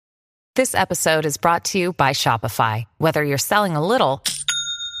This episode is brought to you by Shopify. Whether you're selling a little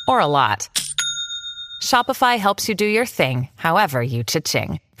or a lot, Shopify helps you do your thing, however you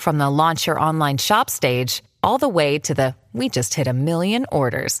cha-ching. From the launch your online shop stage, all the way to the we just hit 1 million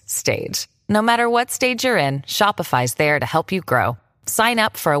orders stage. No matter what stage you're in, Shopify's there to help you grow. Sign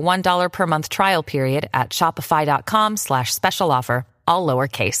up for a $1 per month trial period at shopify.com/special offer, all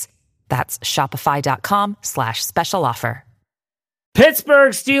lowercase. That's shopify.com/special offer.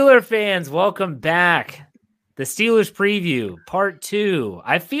 Pittsburgh Steelers fans, welcome back. The Steelers preview, part 2.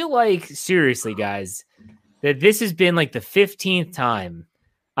 I feel like, seriously, guys, that this has been like the 15th time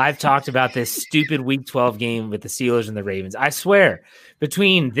I've talked about this stupid Week 12 game with the Steelers and the Ravens. I swear,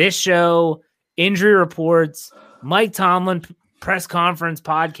 between this show, injury reports, Mike Tomlin press conference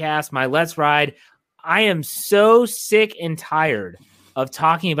podcast, my Let's Ride, I am so sick and tired of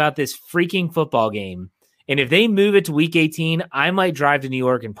talking about this freaking football game. And if they move it to Week 18, I might drive to New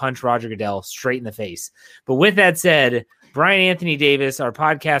York and punch Roger Goodell straight in the face. But with that said, Brian Anthony Davis, our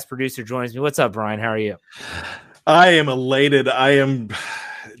podcast producer, joins me. What's up, Brian? How are you? I am elated. I am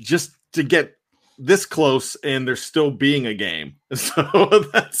just to get this close and there's still being a game. So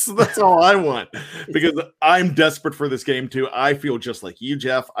that's all I want, because I'm desperate for this game too. I feel just like you,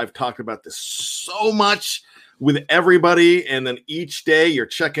 Jeff. I've talked about this so much with everybody, and then each day you're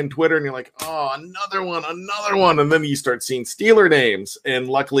checking Twitter and you're like, oh, another one, and then you start seeing Steeler names, and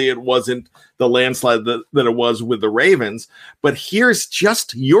luckily it wasn't the landslide that it was with the Ravens. But here's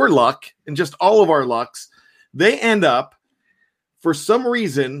just your luck and just all of our lucks. They end up, for some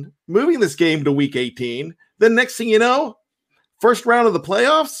reason, moving this game to Week 18. Then next thing you know, first round of the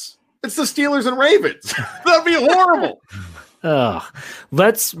playoffs, it's the Steelers and Ravens. That'd be horrible.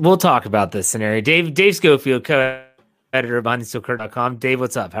 We'll talk about this scenario. Dave Schofield, co-editor of BehindTheSteelCurtain.com. Dave,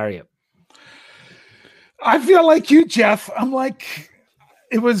 what's up? How are you? I feel like you, Jeff. I'm like,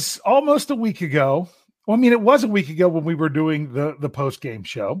 it was almost a week ago. Well, I mean, it was a week ago when we were doing the post-game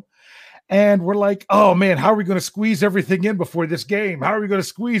show. And we're like, oh, man, how are we going to squeeze everything in before this game? How are we going to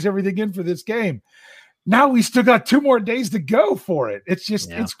squeeze everything in for this game? Now we still got 2 more days to go for it. It's just,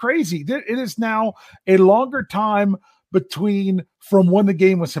 It's crazy. It is now a longer time between from when the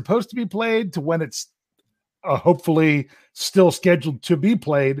game was supposed to be played to when it's hopefully still scheduled to be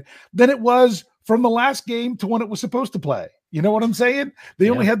played than it was from the last game to when it was supposed to play. You know what I'm saying? They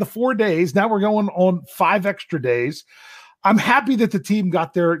only had the 4 days. Now we're going on 5 extra days. I'm happy that the team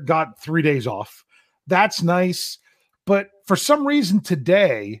got 3 days off. That's nice. But for some reason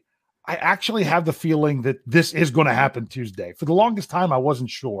today, I actually have the feeling that this is going to happen Tuesday. For the longest time, I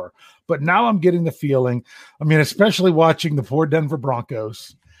wasn't sure. But now I'm getting the feeling, I mean, especially watching the poor Denver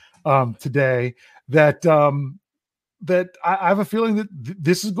Broncos today, that I have a feeling that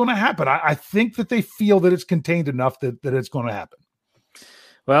this is going to happen. I think that they feel that it's contained enough that it's going to happen.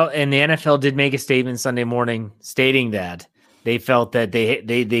 Well, and the NFL did make a statement Sunday morning stating that they felt that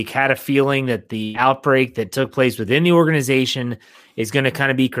they had a feeling that the outbreak that took place within the organization is going to kind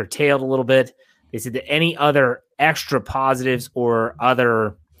of be curtailed a little bit. They said that any other extra positives or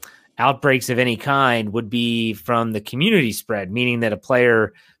other outbreaks of any kind would be from the community spread, meaning that a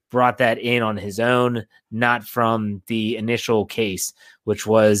player brought that in on his own, not from the initial case, which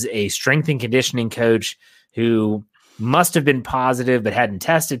was a strength and conditioning coach who must have been positive but hadn't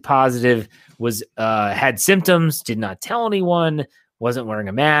tested positive, was had symptoms, did not tell anyone, wasn't wearing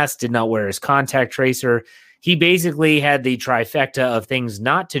a mask, did not wear his contact tracer. He basically had the trifecta of things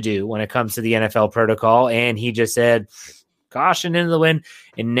not to do when it comes to the NFL protocol, and he just said, caution into the wind,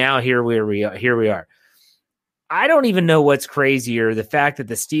 and now here we are. I don't even know what's crazier, the fact that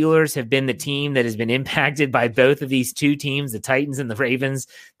the Steelers have been the team that has been impacted by both of these two teams, the Titans and the Ravens,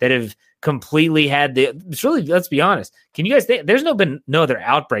 that have completely had it's really, let's be honest. Can you guys think there's been no other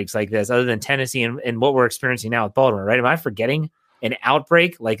outbreaks like this other than Tennessee and what we're experiencing now with Baltimore, right? Am I forgetting an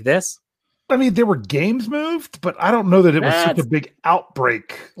outbreak like this? I mean, there were games moved, but I don't know that it was such a big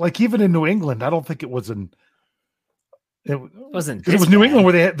outbreak. Like even in New England, I don't think it was it was New England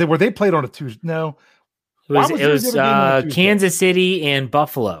where they played on a Tuesday. No, it was Kansas City and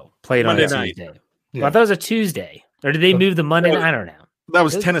Buffalo played Monday on a Tuesday. Yeah. Well, I thought it was a Tuesday, or did they move the Monday night? I don't know. That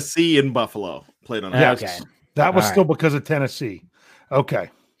was Tennessee and Buffalo played on. Okay, that was still because of Tennessee. Okay,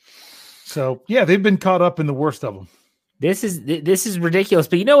 so yeah, they've been caught up in the worst of them. This is ridiculous.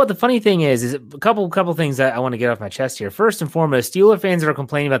 But you know what? The funny thing is a couple things that I want to get off my chest here. First and foremost, Steeler fans that are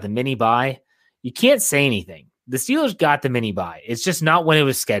complaining about the mini bye, you can't say anything. The Steelers got the mini bye. It's just not when it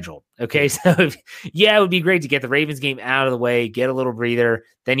was scheduled. Okay. So it would be great to get the Ravens game out of the way, get a little breather,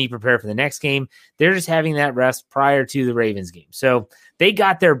 then you prepare for the next game. They're just having that rest prior to the Ravens game. So they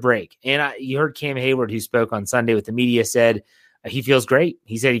got their break. And you heard Cam Hayward, who spoke on Sunday with the media, said, he feels great.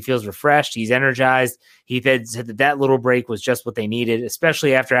 He said he feels refreshed. He's energized. He said that little break was just what they needed,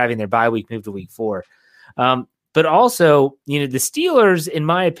 especially after having their bye week moved to week 4. But also, the Steelers, in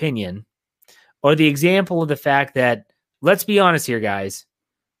my opinion, are the example of the fact that, let's be honest here, guys,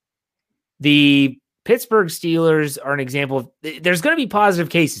 the Pittsburgh Steelers are an example of, there's going to be positive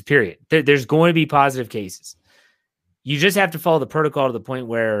cases, period. There's going to be positive cases. You just have to follow the protocol to the point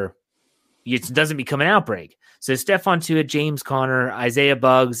where it doesn't become an outbreak. So Stephon Tuitt, James Conner, Isaiah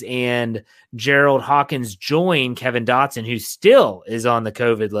Buggs, and Gerald Hawkins join Kevin Dotson, who still is on the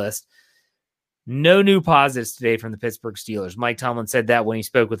COVID list. No new positives today from the Pittsburgh Steelers. Mike Tomlin said that when he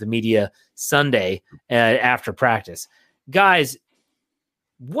spoke with the media Sunday after practice. Guys,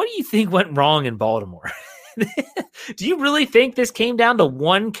 what do you think went wrong in Baltimore? Do you really think this came down to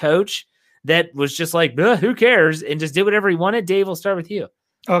one coach that was just like, who cares, and just did whatever he wanted? Dave, we'll start with you.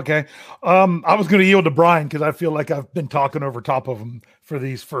 Okay. I was going to yield to Brian because I feel like I've been talking over top of him for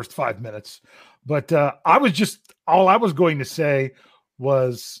these first 5 minutes. But all I was going to say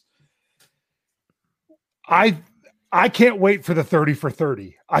was I can't wait for the 30 for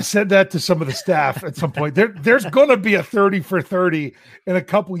 30. I said that to some of the staff at some point. There's going to be a 30 for 30 in a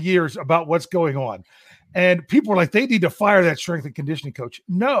couple years about what's going on. And people are like, they need to fire that strength and conditioning coach.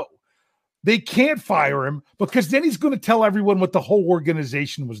 No. They can't fire him because then he's going to tell everyone what the whole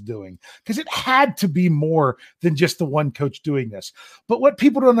organization was doing, because it had to be more than just the one coach doing this. But what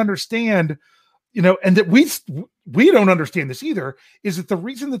people don't understand, and that we don't understand this either, is that the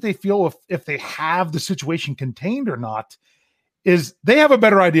reason that they feel if they have the situation contained or not is they have a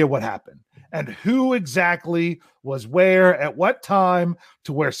better idea what happened and who exactly was where at what time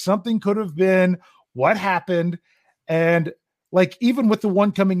to where something could have been, what happened. And like, even with the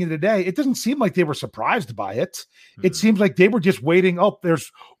one coming in today, it doesn't seem like they were surprised by it. Mm-hmm. It seems like they were just waiting. Oh,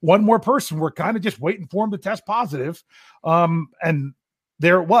 there's one more person. We're kind of just waiting for him to test positive. And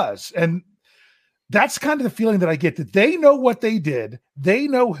there it was. And that's kind of the feeling that I get, that they know what they did. They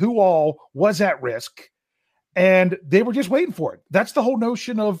know who all was at risk, and they were just waiting for it. That's the whole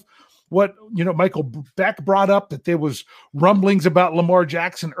notion of what, Michael Beck brought up, that there was rumblings about Lamar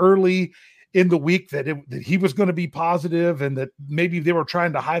Jackson early in the week that he was going to be positive and that maybe they were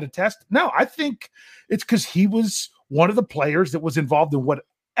trying to hide a test. No, I think it's because he was one of the players that was involved in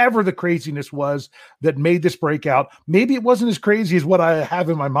whatever the craziness was that made this breakout. Maybe it wasn't as crazy as what I have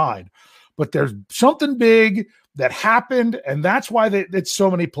in my mind, but there's something big that happened, and that's why it's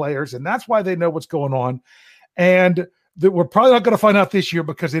so many players, and that's why they know what's going on. And that we're probably not going to find out this year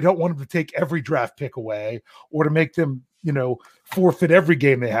because they don't want them to take every draft pick away or to make them, forfeit every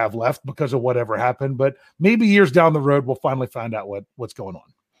game they have left because of whatever happened. But maybe years down the road, we'll finally find out what's going on.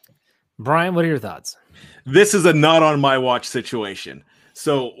 Brian, what are your thoughts? This is a not on my watch situation.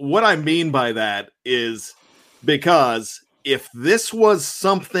 So what I mean by that is, because if this was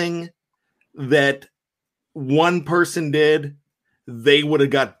something that one person did, they would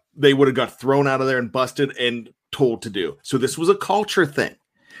have got thrown out of there and busted and told to do. So this was a culture thing.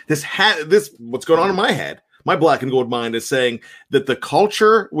 What's going on in my head, my black and gold mind, is saying that the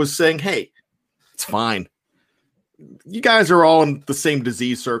culture was saying, hey, it's fine. You guys are all in the same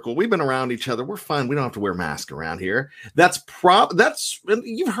disease circle. We've been around each other. We're fine. We don't have to wear masks around here. That's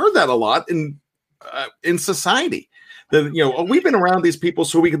you've heard that a lot in society, that, we've been around these people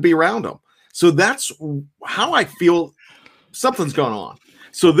so we could be around them. So that's how I feel something's going on.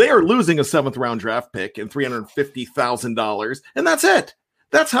 So they are losing a 7th round draft pick and $350,000, and that's it.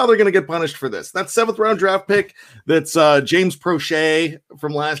 That's how they're going to get punished for this. That 7th round draft pick that's James Prochet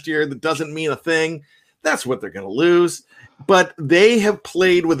from last year that doesn't mean a thing. That's what they're going to lose. But they have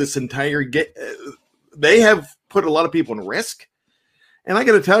played with this entire they have put a lot of people in risk. And I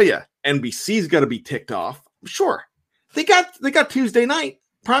got to tell you, NBC's got to be ticked off. Sure. They got Tuesday night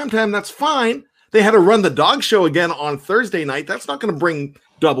primetime. That's fine. They had to run the dog show again on Thursday night. That's not going to bring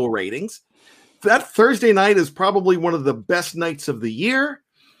double ratings. That Thursday night is probably one of the best nights of the year,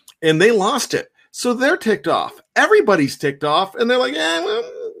 and they lost it. So they're ticked off. Everybody's ticked off, and they're like,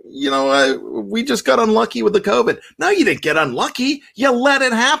 we just got unlucky with the COVID. No, you didn't get unlucky. You let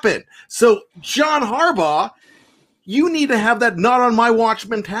it happen. So John Harbaugh, you need to have that not on my watch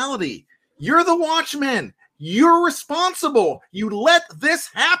mentality. You're the watchman. You're responsible. You let this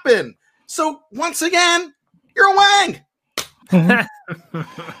happen. So once again, you're a Wang.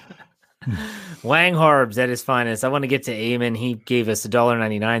 Wang Harbs at his finest. I want to get to Eamon. He gave us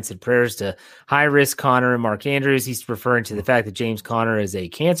 $1.99, said prayers to high-risk Connor and Mark Andrews. He's referring to the fact that James Conner is a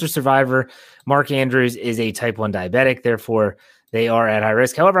cancer survivor. Mark Andrews is a type 1 diabetic. Therefore, they are at high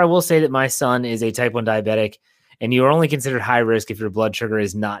risk. However, I will say that my son is a type 1 diabetic, and you are only considered high risk if your blood sugar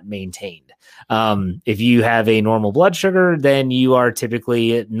is not maintained. If you have a normal blood sugar, then you are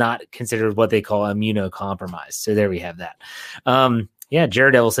typically not considered what they call immunocompromised. So there we have that.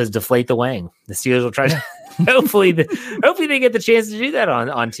 Jared Devil says deflate the Wang. The Steelers will try to hopefully they get the chance to do that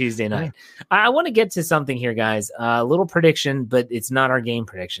on Tuesday night. I want to get to something here, guys. A little prediction, but it's not our game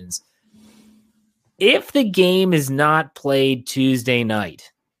predictions. If the game is not played Tuesday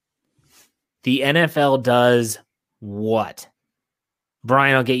night, the NFL does what?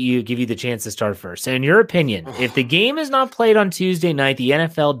 Brian, I'll give you the chance to start first. So in your opinion, if the game is not played on Tuesday night, the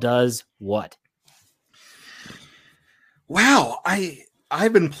NFL does what? Wow,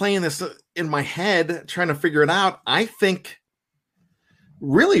 I've been playing this in my head, trying to figure it out. I think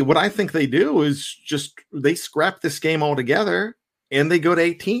really what I think they do is just they scrap this game altogether and they go to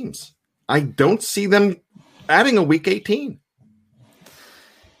 8 teams. I don't see them adding a week 18.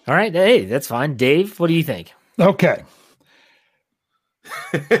 All right. Hey, that's fine. Dave, what do you think? Okay.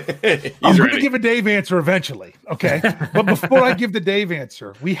 I'm going to give a Dave answer eventually. Okay. But before I give the Dave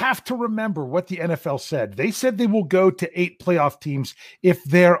answer, we have to remember what the NFL said. They said they will go to 8 playoff teams if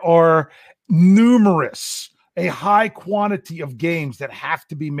there are a high quantity of games that have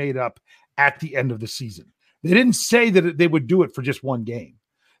to be made up at the end of the season. They didn't say that they would do it for just one game,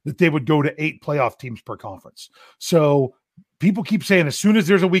 that they would go to 8 playoff teams per conference. So people keep saying as soon as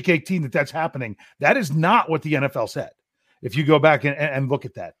there's a week 18 that's happening. That is not what the NFL said. If you go back and look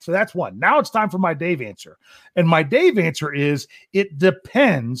at that. So that's one. Now it's time for my Dave answer. And my Dave answer is it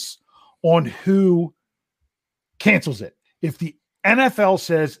depends on who cancels it. If the NFL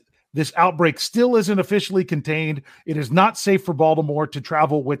says this outbreak still isn't officially contained, it is not safe for Baltimore to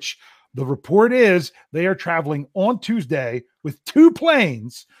travel, which the report is they are traveling on Tuesday with 2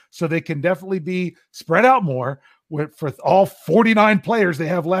 planes, so they can definitely be spread out more for all 49 players they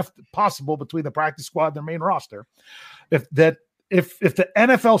have left possible between the practice squad and their main roster. If the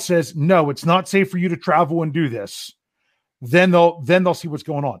NFL says, no, it's not safe for you to travel and do this, then they'll see what's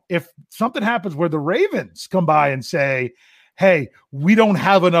going on. If something happens where the Ravens come by and say, hey, we don't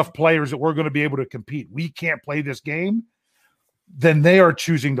have enough players that we're going to be able to compete, we can't play this game, then they are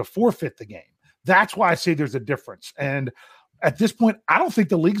choosing to forfeit the game. That's why I say there's a difference. And at this point, I don't think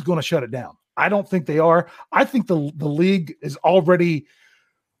the league's going to shut it down. I don't think they are. I think the league is already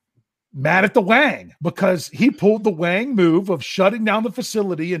mad at the Wang because he pulled the Wang move of shutting down the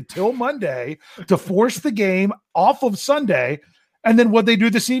facility until Monday to force the game off of Sunday. And then what they do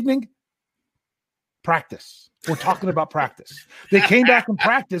this evening? Practice. We're talking about practice. They came back and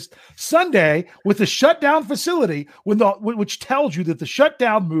practiced Sunday with a shutdown facility, which tells you that the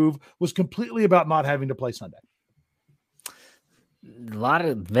shutdown move was completely about not having to play Sunday.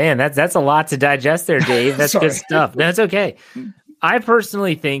 That's a lot to digest there, Dave. That's good stuff. That's okay. I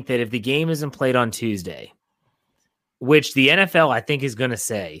personally think that if the game isn't played on Tuesday, which the NFL I think is going to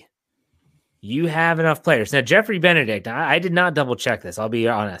say, you have enough players. Now, Jeffrey Benedict, I did not double check this. I'll be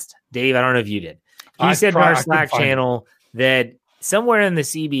honest. Dave, I don't know if you did. He said in our Slack channel that somewhere in the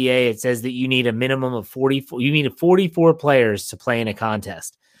CBA, it says that you need a minimum of 44. You need 44 players to play in a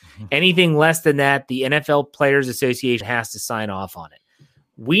contest. Mm-hmm. Anything less than that, the NFL Players Association has to sign off on it.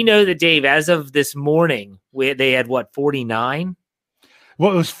 We know that, Dave, as of this morning, they had 49?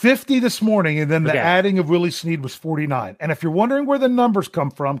 Well, it was 50 this morning, and then the adding of Willie Snead was 49. And if you're wondering where the numbers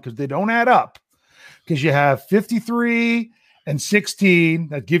come from, because they don't add up, because you have 53 and 16,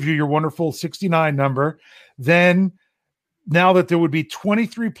 that gives you your wonderful 69 number. Then now that there would be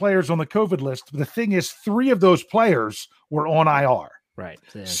 23 players on the COVID list, the thing is 3 of those players were on IR. Right.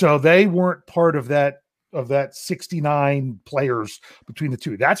 Yeah. So they weren't part of that 69 players between the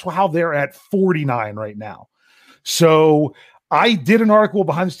two. That's how they're at 49 right now. So I did an article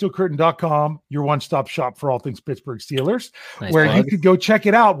behind thesteelcurtain.com, your one-stop shop for all things Pittsburgh Steelers, where you could go check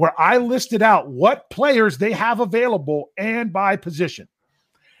it out, where I listed out what players they have available and by position.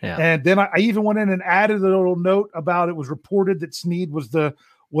 Yeah. And then I even went in and added a little note about it was reported that Snead was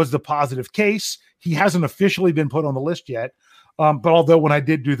the positive case. He hasn't officially been put on the list yet. But although when I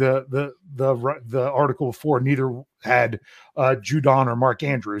did do the article before, neither had Judon or Mark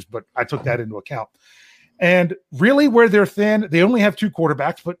Andrews, but I took that into account. And really where they're thin, they only have 2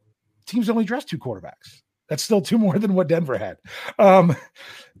 quarterbacks, but teams only dress 2 quarterbacks. That's still 2 more than what Denver had.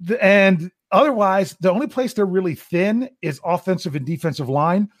 And otherwise, the only place they're really thin is offensive and defensive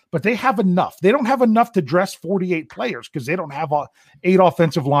line, but they have enough. They don't have enough to dress 48 players because they don't have 8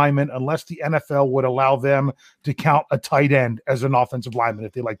 offensive linemen unless the NFL would allow them to count a tight end as an offensive lineman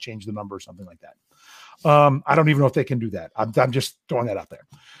if they change the number or something like that. I don't even know if they can do that. I'm just throwing that out there.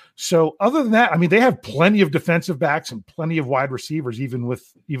 So other than that, I mean, they have plenty of defensive backs and plenty of wide receivers, even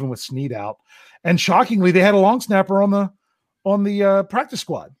with Snead out. And shockingly, they had a long snapper on the practice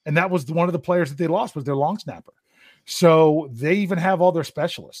squad, and that was one of the players that they lost was their long snapper. So they even have all their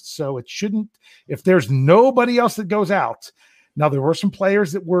specialists. So it shouldn't, if there's nobody else that goes out. Now there were some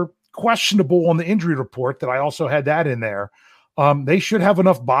players that were questionable on the injury report that I also had that in there. They should have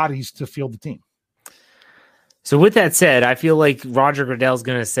enough bodies to field the team. So with that said, I feel like Roger Goodell's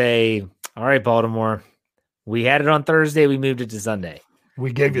going to say, all right, Baltimore, we had it on Thursday. We moved it to Sunday.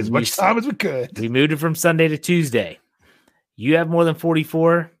 We gave you as much time as we could. We moved it from Sunday to Tuesday. You have more than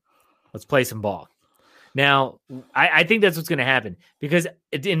 44. Let's play some ball. Now, I think that's what's going to happen because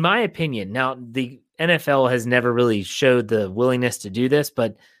in my opinion, now the NFL has never really showed the willingness to do this,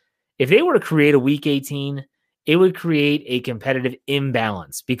 but if they were to create a week 18, it would create a competitive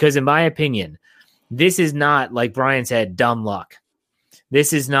imbalance because in my opinion, this is not, like Brian said, dumb luck.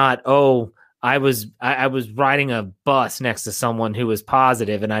 This is not, I was riding a bus next to someone who was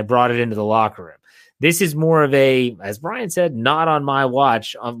positive and I brought it into the locker room. This is more of a, as Brian said, not on my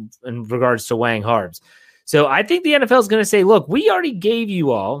watch in regards to weighing Harbs. So I think the NFL is going to say, look, we already gave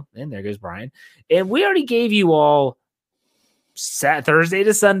you all, and there goes Brian, and we already gave you all Thursday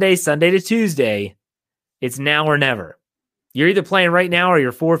to Sunday, Sunday to Tuesday. It's now or never. You're either playing right now or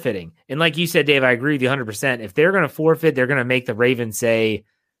you're forfeiting. And like you said, Dave, I agree with you 100%. If they're going to forfeit, they're going to make the Ravens say,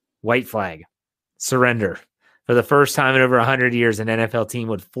 white flag, surrender. For the first time in over 100 years, an NFL team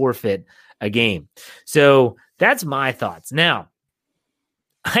would forfeit a game. So that's my thoughts. Now,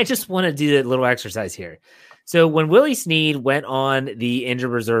 I just want to do a little exercise here. So when Willie Snead went on the injured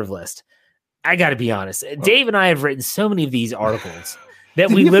reserve list, I got to be honest, Dave and I have written so many of these articles that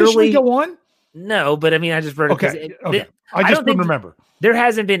Did we he literally go on. No, but I mean, I just wrote it. Okay. I just don't remember. There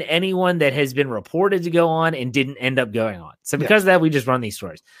hasn't been anyone that has been reported to go on and didn't end up going on. So because of that, we just run these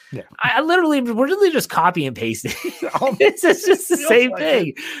stories. Yeah. We're literally just copy and pasting. It's just the same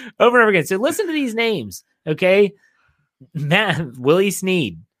thing over and over again. So listen to these names. Okay. Willie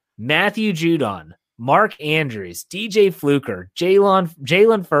Snead, Matthew Judon, Mark Andrews, DJ Fluker,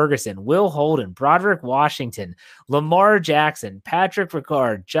 Jalen Ferguson, Will Holden, Broderick Washington, Lamar Jackson, Patrick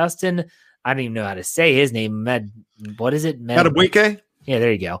Ricard, Justin, I don't even know how to say his name. What is it? Madubuike? Yeah,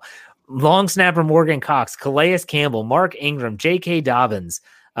 there you go. Long snapper Morgan Cox, Calais Campbell, Mark Ingram, J.K. Dobbins,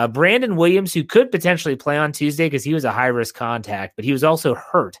 Brandon Williams, who could potentially play on Tuesday because he was a high-risk contact, but he was also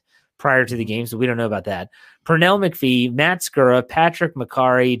hurt prior to the game, so we don't know about that. Pernell McPhee, Matt Skura, Patrick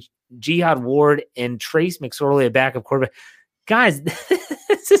McCarry, Jihad Ward, and Trace McSorley, a backup quarterback. Guys,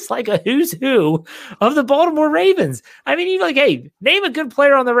 this is like a who's who of the Baltimore Ravens. I mean, you're like, hey, name a good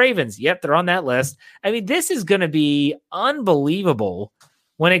player on the Ravens. Yep, they're on that list. I mean, this is going to be unbelievable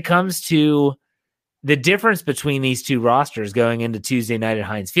when it comes to the difference between these two rosters going into Tuesday night at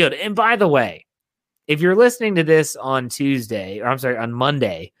Heinz Field. And by the way, if you're listening to this on on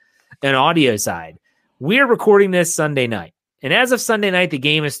Monday, an audio side, we're recording this Sunday night. And as of Sunday night, the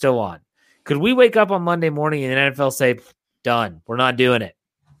game is still on. Could we wake up on Monday morning and the NFL say, done, we're not doing it?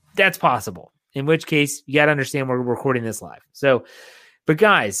 That's possible. In which case, you got to understand we're recording this live. So, but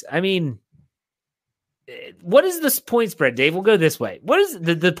guys, I mean, what is this point spread, Dave? We'll go this way. What is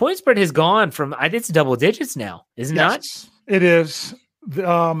the point spread has gone from, it's double digits now, is it not? It is.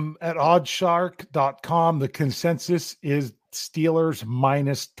 At oddshark.com, the consensus is Steelers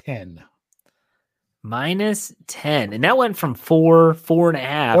 -10. -10. And that went from 4.5.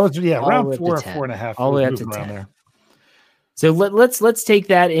 That was, around 4 or 4.5. All the way up to 10. There. So let's take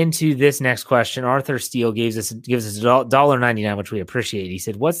that into this next question. Arthur Steele gives us $1.99, which we appreciate. He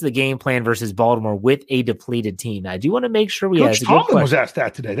said, "What's the game plan versus Baltimore with a depleted team?" Now, I do want to make sure we Coach Tomlin was asked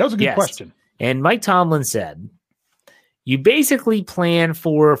that today. That was a good question. And Mike Tomlin said, "You basically plan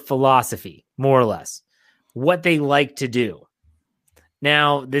for philosophy, more or less, what they like to do."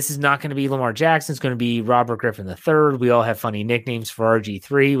 Now, this is not going to be Lamar Jackson. It's going to be Robert Griffin III. We all have funny nicknames for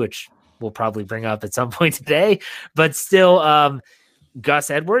RG3, which we'll probably bring up at some point today. But still,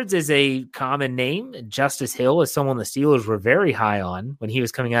 Gus Edwards is a common name. Justice Hill is someone the Steelers were very high on when he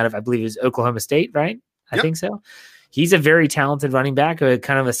was coming out of, I believe it was Oklahoma State, right? I think so. He's a very talented running back, a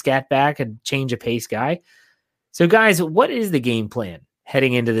kind of a scat back, a change of pace guy. So, guys, what is the game plan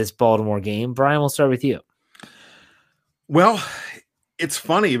heading into this Baltimore game? Brian, we'll start with you. Well, it's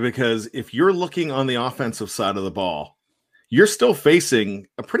funny because if you're looking on the offensive side of the ball, you're still facing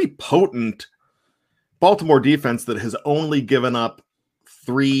a pretty potent Baltimore defense that has only given up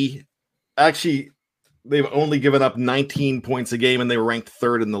they've only given up 19 points a game, and they were ranked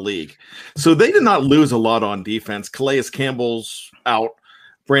third in the league. So they did not lose a lot on defense. Calais Campbell's out.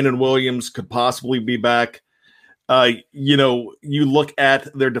 Brandon Williams could possibly be back. You look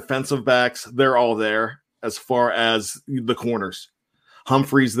at their defensive backs, they're all there as far as the corners.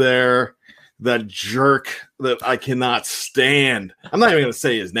 Humphrey's there, that jerk that I cannot stand. I'm not even going to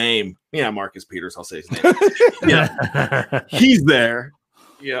say his name. Yeah, Marcus Peters, I'll say his name. Yeah, he's there.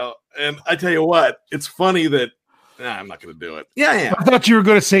 And I tell you what, it's funny that I'm not going to do it. Yeah. I thought you were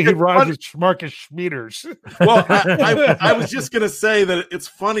going to say he rides Marcus Peters. Well, I was just going to say that it's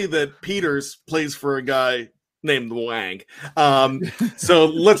funny that Peters plays for a guy named Wang. So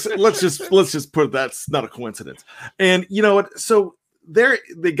let's just put that's not a coincidence. And you know what? So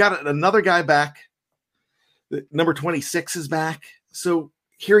they got another guy back. Number 26 is back. So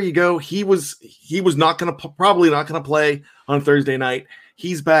here you go. He was probably not going to play on Thursday night.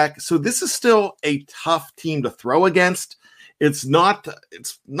 He's back. So this is still a tough team to throw against. It's not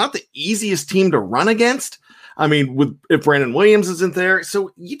the easiest team to run against. I mean, if Brandon Williams isn't there, so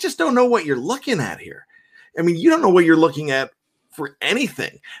you just don't know what you're looking at here. I mean, you don't know what you're looking at for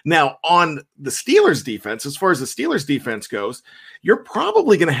anything. Now, on the Steelers defense, as far as the Steelers defense goes, you're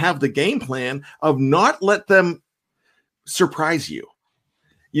probably going to have the game plan of not let them surprise you.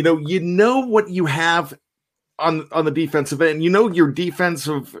 You know what you have on the defensive end. You know your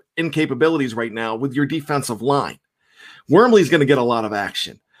defensive incapabilities right now with your defensive line. Wormley's going to get a lot of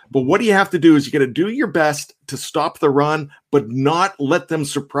action. But what you have to do is you got to do your best to stop the run, but not let them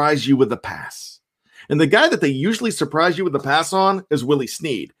surprise you with the pass. And the guy that they usually surprise you with the pass on is Willie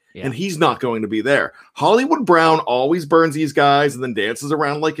Snead. Yeah. And he's not going to be there. Hollywood Brown always burns these guys and then dances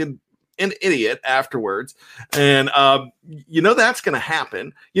around like an idiot afterwards. And that's going to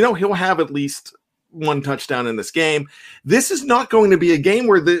happen. He'll have at least one touchdown in this game. This is not going to be a game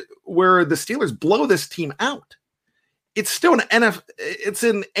where the Steelers blow this team out. It's still it's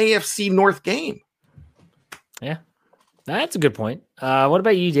an AFC North game. Yeah, that's a good point. What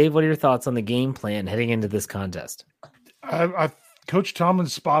about you, Dave? What are your thoughts on the game plan heading into this contest? Coach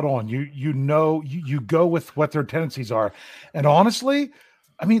Tomlin's spot on. You go with what their tendencies are. And honestly,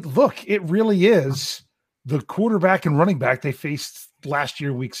 I mean, look, it really is the quarterback and running back they faced last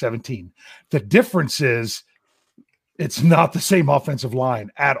year, week 17. The difference is it's not the same offensive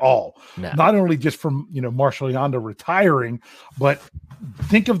line at all. No. Not only just from, Marshall Yanda retiring, but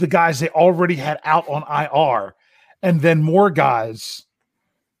think of the guys they already had out on IR and then more guys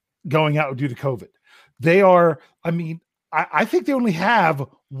going out due to COVID. I think they only have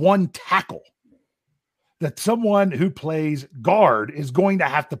one tackle that someone who plays guard is going to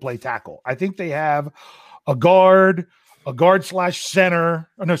have to play tackle. I think they have a guard slash center.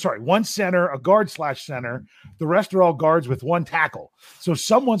 Oh, no, sorry. One center, a guard slash center. The rest are all guards with one tackle. So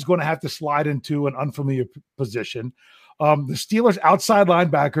someone's going to have to slide into an unfamiliar position. The Steelers' outside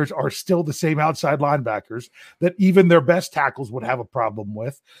linebackers are still the same outside linebackers that even their best tackles would have a problem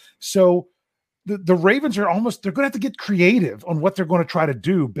with. So the Ravens are they're going to have to get creative on what they're going to try to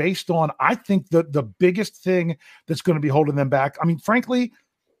do based on, I think, the biggest thing that's going to be holding them back. I mean, frankly,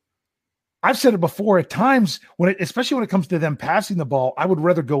 I've said it before at times especially when it comes to them passing the ball, I would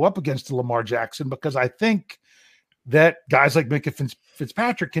rather go up against Lamar Jackson because I think that guys like Minkah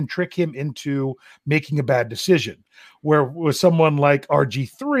Fitzpatrick can trick him into making a bad decision. Where with someone like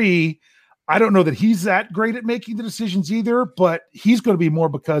RG3, I don't know that he's that great at making the decisions either, but he's going to be more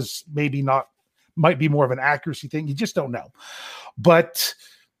because might be more of an accuracy thing. You just don't know. But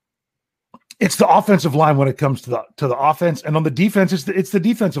it's the offensive line when it comes to the offense, and on the defense, it's the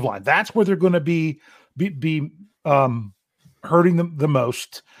defensive line. That's where they're going to be hurting them the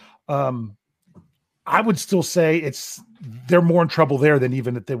most. I would still say they're more in trouble there than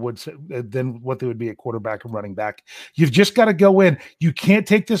what they would be at quarterback and running back. You've just got to go in. You can't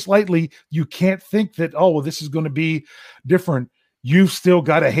take this lightly. You can't think that this is going to be different. You've still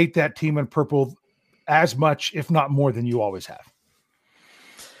got to hate that team in purple as much, if not more, than you always have.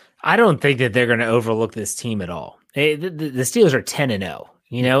 I don't think that they're going to overlook this team at all. The Steelers are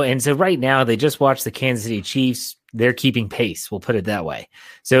 10-0, and so right now they just watched the Kansas City Chiefs. They're keeping pace. We'll put it that way.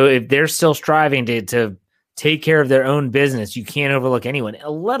 So if they're still striving to take care of their own business, you can't overlook anyone,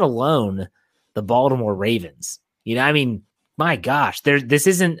 let alone the Baltimore Ravens. My gosh, this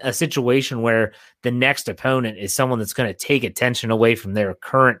isn't a situation where the next opponent is someone that's going to take attention away from their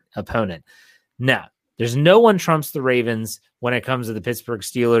current opponent. No, there's no one trumps the Ravens when it comes to the Pittsburgh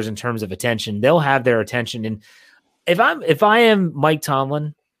Steelers in terms of attention. They'll have their attention. And if I am Mike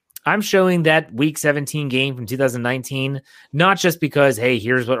Tomlin, I'm showing that Week 17 game from 2019, not just because, hey,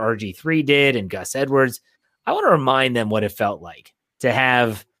 here's what RG3 did and Gus Edwards. I want to remind them what it felt like to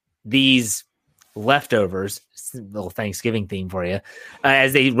have these leftovers, little Thanksgiving theme for you,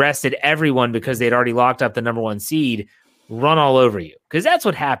 as they rested everyone because they'd already locked up the number one seed. run all over you, because that's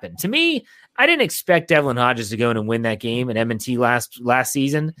what happened. To me, I didn't expect Devlin Hodges to go in and win that game at M&T last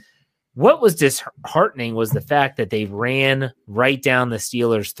season. What was disheartening was the fact that they ran right down the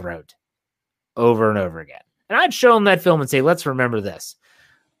Steelers' throat over and over again. And I'd show them that film and say, let's remember this.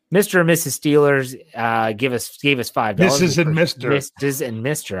 Mr. and Mrs. Steelers gave us $5. Mrs. and Mr. Mrs. and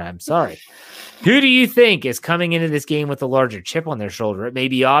Mr. I'm sorry. Who do you think is coming into this game with a larger chip on their shoulder? It may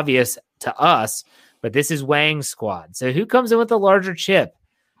be obvious to us, but this is Wang's squad. So who comes in with the larger chip?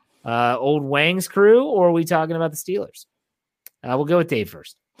 Old Wang's crew, or are we talking about the Steelers? We'll go with Dave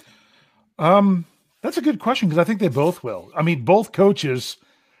first. That's a good question, because I think they both will. I mean, both coaches,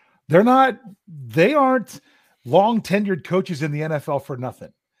 they aren't long tenured coaches in the NFL for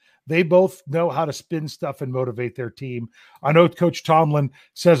nothing. They both know how to spin stuff and motivate their team. I know Coach Tomlin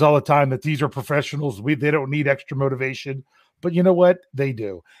says all the time that these are professionals. They don't need extra motivation, but you know what? They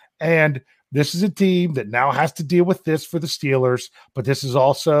do. And this is a team that now has to deal with this for the Steelers, but this is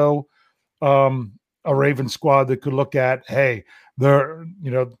also a Ravens squad that could look at, hey, the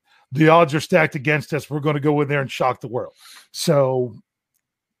odds are stacked against us. We're going to go in there and shock the world. So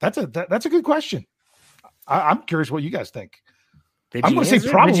that's a good question. I'm curious what you guys think. I'm going to say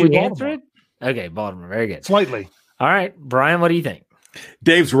probably Baltimore. Okay, Baltimore. Very good. Slightly. All right, Brian, what do you think?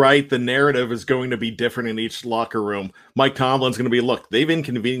 Dave's right. The narrative is going to be different in each locker room. Mike Tomlin's going to be, look, they've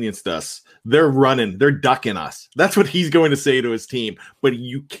inconvenienced us. They're running. They're ducking us. That's what he's going to say to his team. But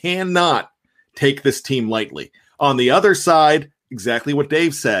you cannot take this team lightly. On the other side, exactly what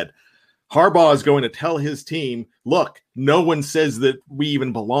Dave said. Harbaugh is going to tell his team, look, no one says that we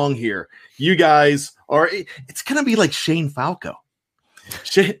even belong here. You guys are – it's going to be like Shane Falco.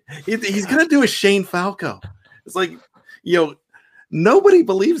 He's going to do a Shane Falco. It's like, nobody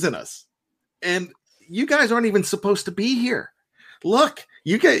believes in us. And you guys aren't even supposed to be here. Look,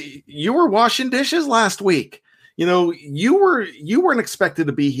 you were washing dishes last week. You weren't expected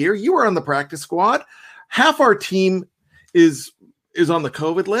to be here. You were on the practice squad. Half our team is on the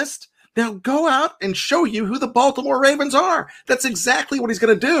COVID list. Now go out and show you who the Baltimore Ravens are. That's exactly what he's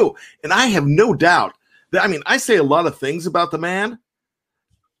going to do. And I have no doubt that, I say a lot of things about the man.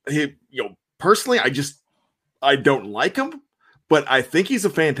 Personally, I don't like him, but I think he's a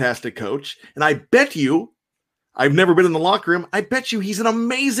fantastic coach. And I bet you, I've never been in the locker room, I bet you he's an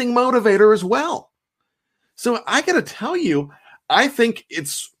amazing motivator as well. So I got to tell you, I think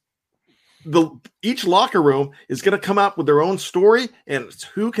each locker room is going to come out with their own story, and it's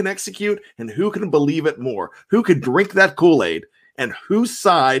who can execute and who can believe it more, who can drink that Kool-Aid, and whose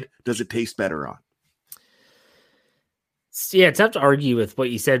side does it taste better on. Yeah, it's tough to argue with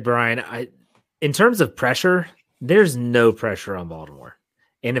what you said, Brian. In terms of pressure, there's no pressure on Baltimore.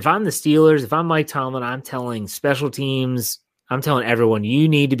 And if I'm the Steelers, if I'm Mike Tomlin, I'm telling special teams, I'm telling everyone, you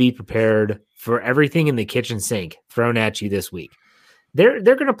need to be prepared for everything in the kitchen sink thrown at you this week. They're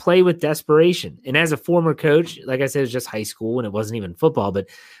going to play with desperation. And as a former coach, like I said, it was just high school and it wasn't even football. But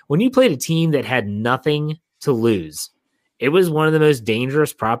when you played a team that had nothing to lose, it was one of the most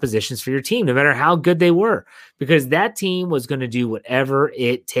dangerous propositions for your team, no matter how good they were, because that team was going to do whatever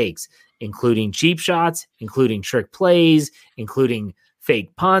it takes, including cheap shots, including trick plays, including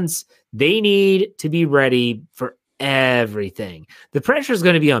fake punts. They need to be ready for everything. The pressure is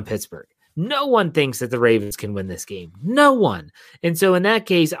going to be on Pittsburgh. No one thinks that the Ravens can win this game. No one. And so in that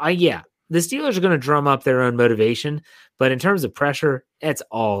case, the Steelers are going to drum up their own motivation. But in terms of pressure, it's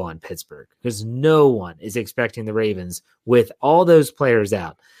all on Pittsburgh, because no one is expecting the Ravens, with all those players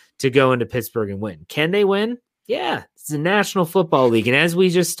out, to go into Pittsburgh and win. Can they win? Yeah, it's the National Football League. And as we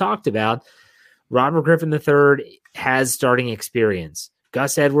just talked about, Robert Griffin III has starting experience.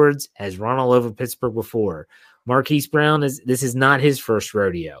 Gus Edwards has run all over Pittsburgh before. Marquise Brown, this is not his first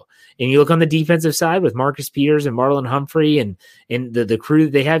rodeo. And you look on the defensive side with Marcus Peters and Marlon Humphrey and the crew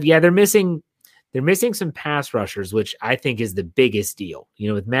that they have. Yeah, they're missing some pass rushers, which I think is the biggest deal.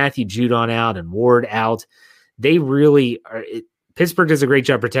 With Matthew Judon out and Ward out, they really are. Pittsburgh does a great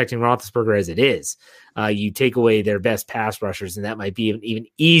job protecting Roethlisberger as it is. You take away their best pass rushers, and that might be an even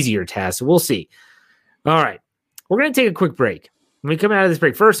easier task. So we'll see. All right, we're going to take a quick break. When we come out of this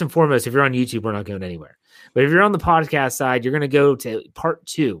break, first and foremost, if you're on YouTube, we're not going anywhere. But if you're on the podcast side, you're going to go to part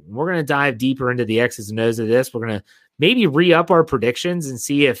 2. We're going to dive deeper into the X's and O's of this. We're going to maybe re-up our predictions and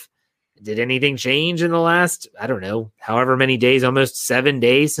see if did anything change in the last, however many days, almost 7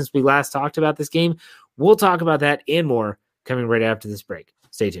 days since we last talked about this game. We'll talk about that and more coming right after this break.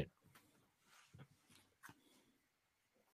 Stay tuned.